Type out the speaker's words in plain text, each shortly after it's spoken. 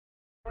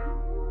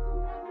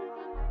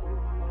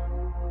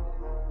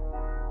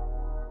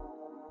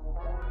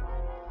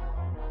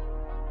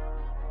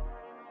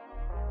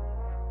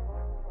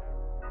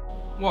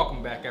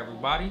Welcome back,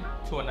 everybody,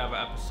 to another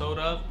episode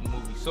of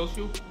Movie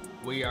Social.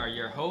 We are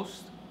your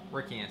hosts,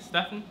 Ricky and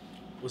Stefan.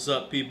 What's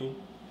up, people?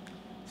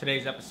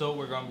 Today's episode,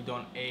 we're going to be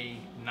doing a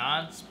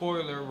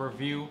non-spoiler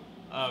review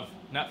of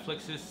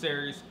Netflix's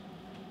series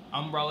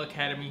Umbrella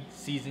Academy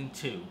Season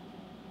 2.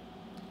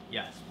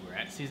 Yes, we're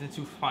at Season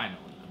 2 finally.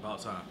 About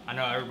time. I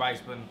know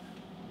everybody's been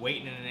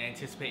waiting and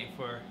anticipating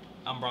for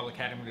Umbrella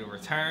Academy to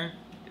return.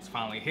 It's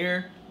finally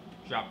here.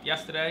 Dropped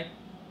yesterday.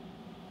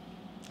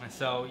 And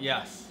so,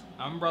 yes,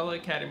 Umbrella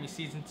Academy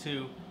Season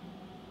 2,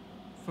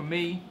 for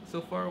me,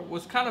 so far,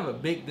 was kind of a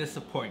big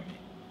disappointment.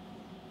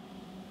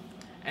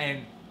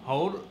 And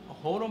hold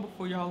on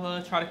before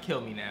y'all try to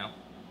kill me now.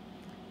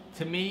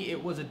 To me,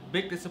 it was a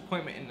big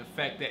disappointment in the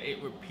fact that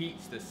it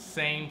repeats the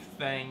same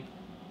thing,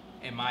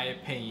 in my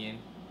opinion,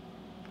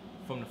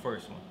 from the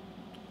first one.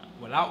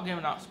 Without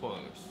giving out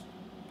spoilers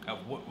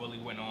of what really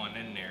went on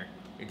in there,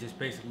 it just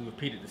basically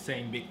repeated the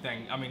same big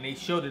thing. I mean, they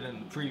showed it in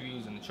the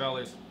previews and the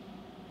trailers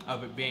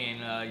of it being,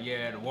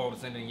 the world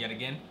is ending yet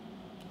again.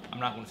 I'm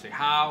not going to say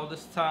how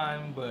this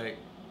time, but it's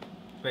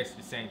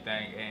basically the same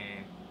thing,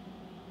 and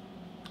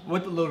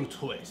with a little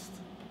twist.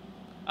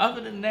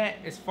 Other than that,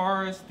 as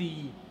far as the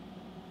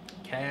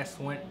cast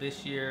went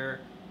this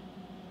year,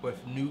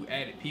 with new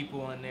added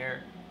people in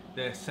there,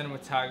 the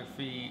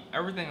cinematography,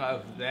 everything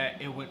of that,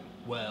 it went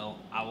well.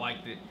 I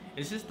liked it.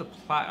 It's just the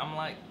plot. I'm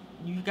like,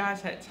 you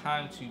guys had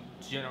time to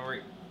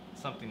generate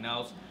something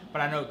else,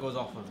 but I know it goes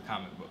off of the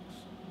comic books.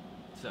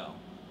 So,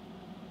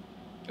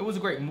 it was a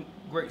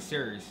great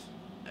series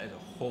as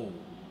a whole,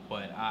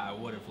 but I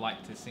would have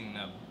liked to seen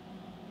a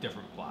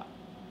different plot.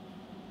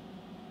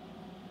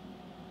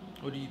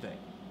 What do you think?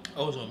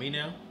 Oh, it's on me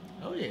now?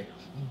 Oh, yeah.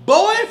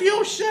 Boy, if you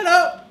don't shut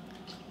up!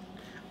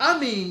 I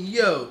mean,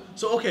 yo.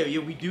 So, okay, yeah,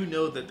 we do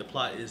know that the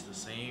plot is the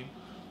same,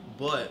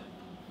 but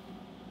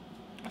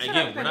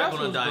again, we're not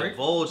going to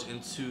divulge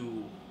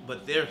into,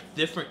 but there are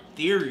different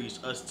theories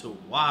as to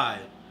why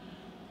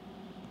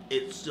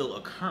it's still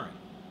occurring,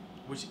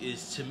 which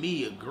is, to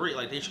me, a great,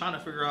 like, they're trying to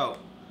figure out,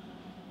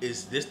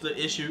 is this the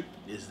issue?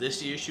 Is this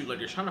the issue? Like,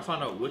 they're trying to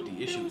find out what the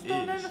issue is. It was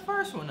done in the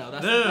first one, though.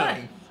 That's the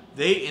thing.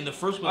 They, in the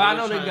first one, well, I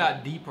know they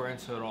got deeper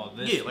into it all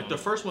this. Yeah, like the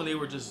first one, they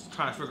were just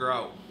trying to figure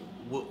out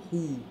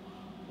who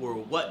or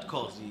what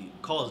caused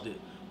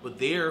it. But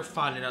they're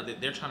finding out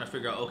that they're trying to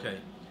figure out, okay,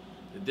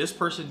 did this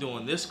person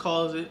doing this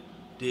cause it?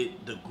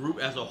 Did the group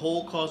as a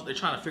whole cause it? They're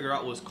trying to figure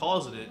out what's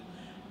causing it.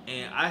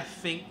 And I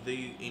think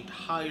the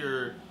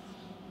entire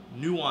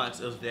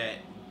nuance of that,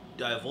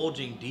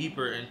 divulging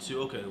deeper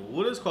into, okay,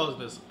 what is causing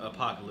this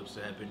apocalypse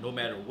to happen, no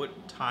matter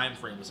what time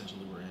frame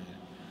essentially we're in,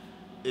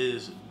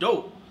 is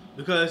dope.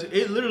 Because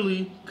it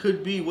literally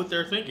could be what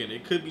they're thinking.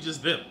 It could be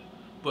just them.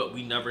 But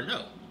we never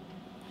know.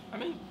 I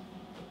mean,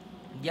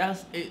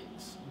 yes,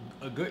 it's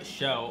a good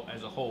show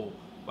as a whole,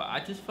 but I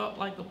just felt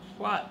like the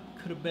plot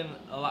could have been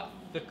a lot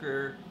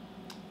thicker,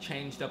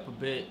 changed up a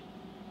bit,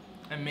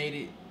 and made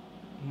it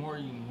more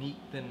unique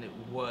than it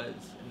was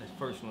in the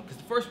first one. Because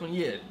the first one,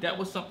 yeah, that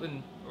was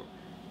something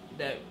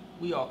that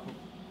we all could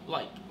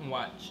like and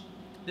watch.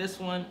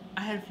 This one,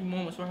 I had a few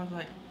moments where I was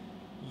like,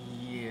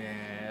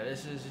 yeah,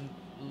 this isn't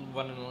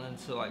running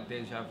into like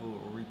deja vu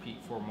or repeat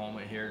for a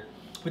moment here.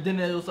 But then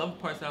there was other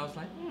parts that I was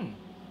like,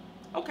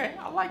 okay,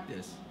 I like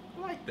this.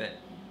 I like that.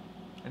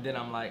 And then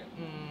I'm like,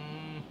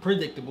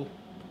 predictable.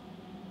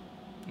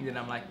 And then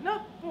I'm like, no,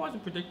 it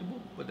wasn't predictable.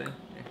 But then,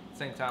 yeah,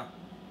 same time.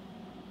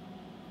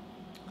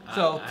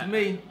 So, to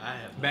me, I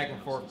have back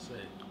and forth.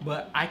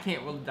 But I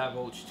can't really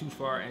divulge too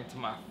far into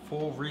my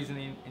full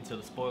reasoning into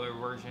the spoiler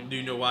version. Do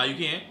you know why you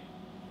can't?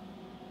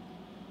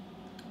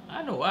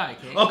 I know why I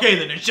can't. Okay,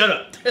 then shut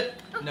up.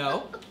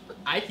 No,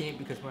 I can't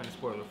because we're in the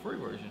spoiler-free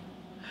version.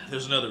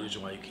 There's another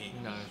reason why you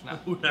can't. No, it's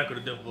not. We're not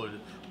going to divulge it.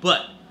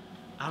 But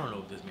I don't know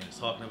what this man is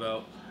talking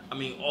about. I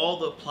mean, all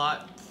the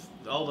plot,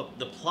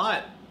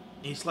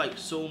 it's like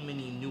so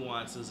many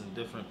nuances and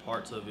different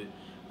parts of it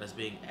that's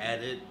being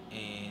added,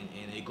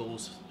 and it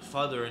goes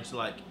further into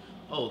like,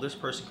 oh, this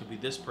person could be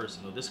this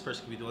person, or this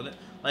person could be doing that.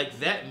 Like,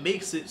 that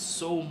makes it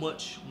so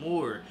much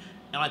more.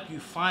 And like, you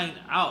find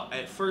out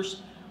at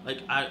first, like,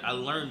 I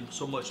learned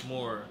so much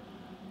more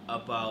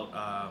about,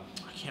 I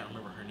can't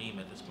remember her name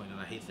at this point, and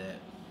I hate that.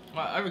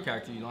 Well, every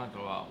character you learn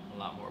a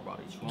lot more about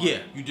each one. Yeah,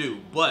 you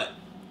do. But,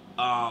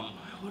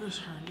 what is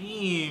her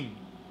name?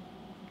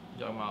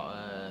 You're talking about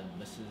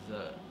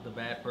Mrs. The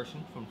bad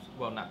person from,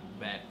 well, not the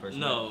bad person.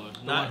 No,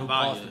 not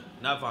Vanya.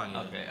 Not Vanya.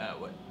 Okay,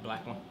 what,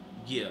 black one?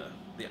 Yeah,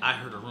 I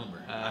heard a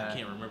rumor. I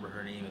can't remember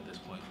her name at this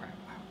point. Crap.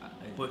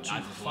 But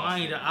you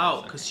find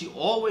out, because she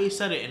always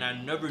said it, and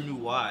I never knew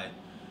why.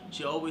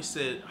 She always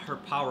said her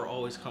power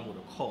always comes with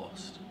a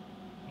cost.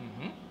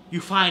 You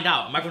find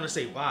out. I'm not going to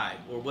say why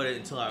or what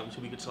until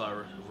we get to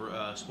our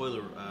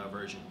spoiler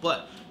version.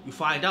 But you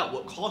find out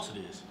what cost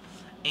it is.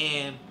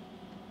 And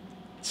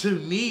to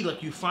me,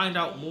 like, you find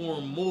out more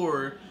and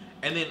more.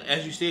 And then,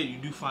 as you said, you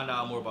do find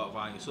out more about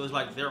Vanya. So it's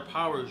like their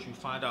powers, you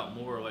find out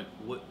more, like,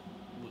 what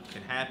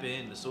can happen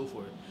and so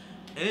forth.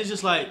 And it's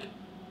just like,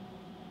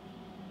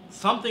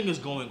 something is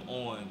going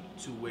on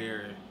to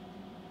where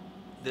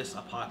this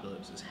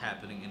apocalypse is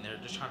happening, and they're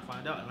just trying to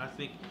find out. And I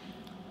think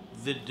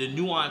the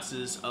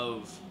nuances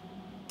of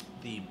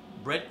the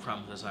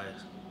breadcrumbs, as I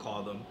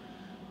call them,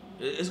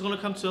 is going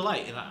to come to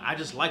light, and I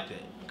just like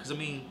that, because I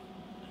mean,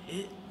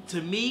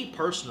 to me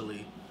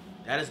personally,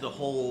 that is the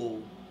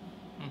whole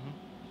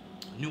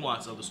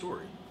nuance of the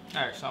story.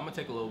 All right, so I'm gonna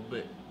take a little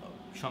bit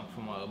chunk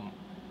from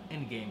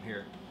end game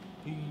here.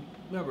 You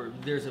remember,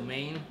 there's a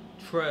main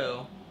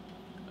trail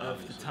of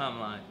Obviously. the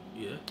timeline.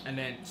 Yeah. And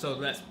then, so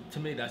that's, to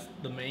me, that's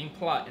the main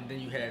plot, and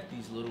then you have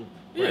these little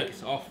Yeah.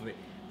 breaks off of it.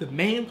 The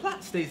main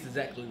plot stays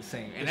exactly the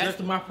same, and that's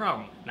my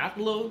problem. Not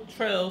the little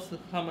trails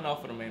coming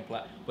off of the main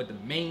plot, but the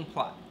main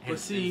plot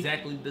has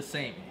exactly the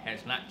same. It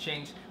has not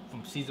changed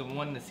from season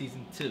 1 to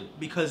season 2.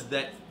 Because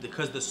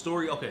the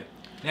story, okay.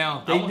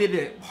 Now, they did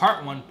it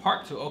part 1,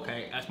 part 2,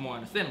 okay, that's more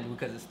understandable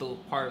because it's still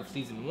part of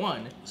season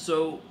 1.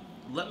 So,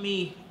 let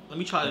me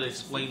try to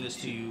explain this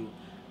to you,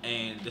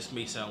 and this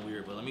may sound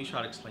weird, but let me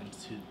try to explain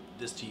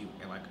this to you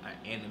in like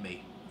an anime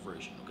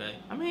version, okay?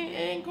 I mean, it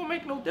ain't gonna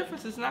make no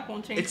difference. It's not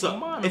gonna change the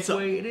mind it's the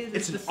way it is.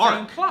 It's the an same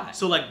arc. plot.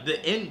 So like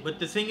the end, but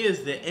the thing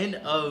is, the end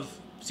of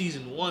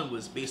season 1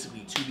 was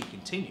basically to be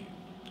continued.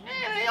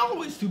 Man, they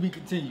always to be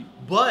continued.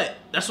 But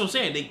that's what I'm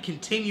saying. They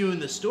continue in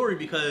the story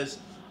because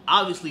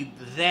obviously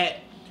that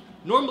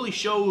normally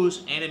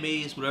shows,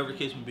 animes, whatever the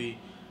case may be,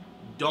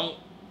 don't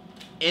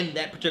end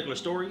that particular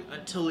story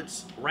until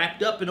it's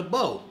wrapped up in a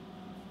bow.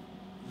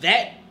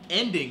 That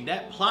ending,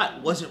 that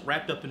plot wasn't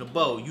wrapped up in a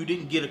bow. You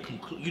didn't get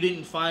you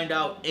didn't find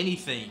out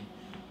anything.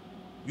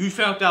 You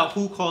found out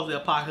who caused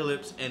the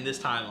apocalypse in this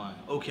timeline.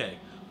 Okay.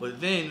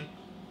 But then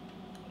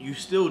you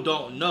still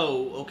don't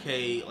know,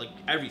 okay, like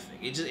everything.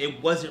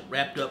 It wasn't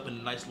wrapped up in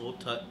a nice little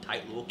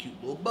tight little cute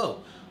little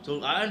bow.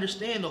 So I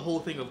understand the whole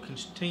thing of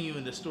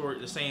continuing the story,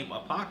 the same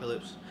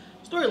apocalypse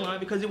storyline,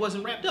 because it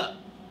wasn't wrapped up.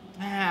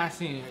 I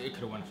seen it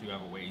could have went a few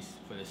other ways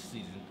for this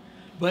season.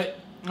 But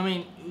I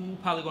mean, you're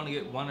probably gonna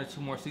get 1 or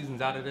 2 more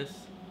seasons out of this,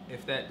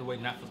 if that, the way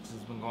Netflix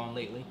has been going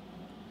lately.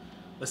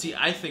 But see,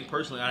 I think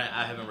personally,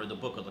 I haven't read the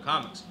book or the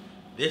comics.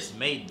 They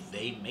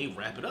may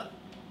wrap it up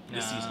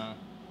this season.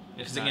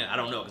 Because again, I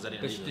don't know, because I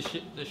didn't read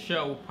it. The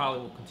show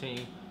probably will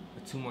continue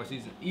with 2 more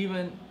seasons.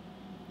 Even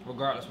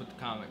regardless with the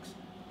comics,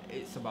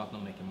 it's about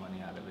them making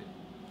money out of it.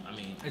 I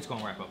mean, it's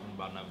gonna wrap up in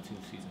about another 2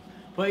 seasons.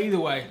 But either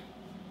way,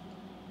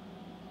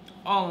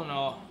 all in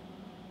all,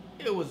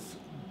 it was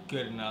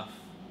good enough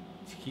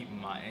to keep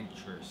my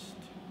interest.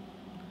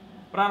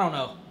 But I don't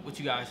know what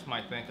you guys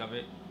might think of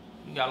it.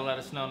 You gotta let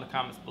us know in the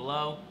comments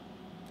below.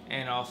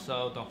 And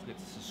also, don't forget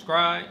to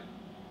subscribe.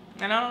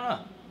 And I don't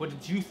know, what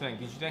did you think?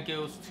 Did you think it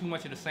was too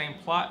much of the same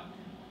plot?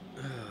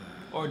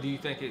 Or do you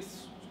think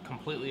it's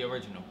completely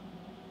original?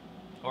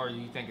 Or do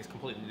you think it's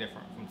completely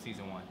different from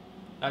season 1?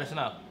 Let us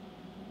know.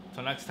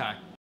 Till next time.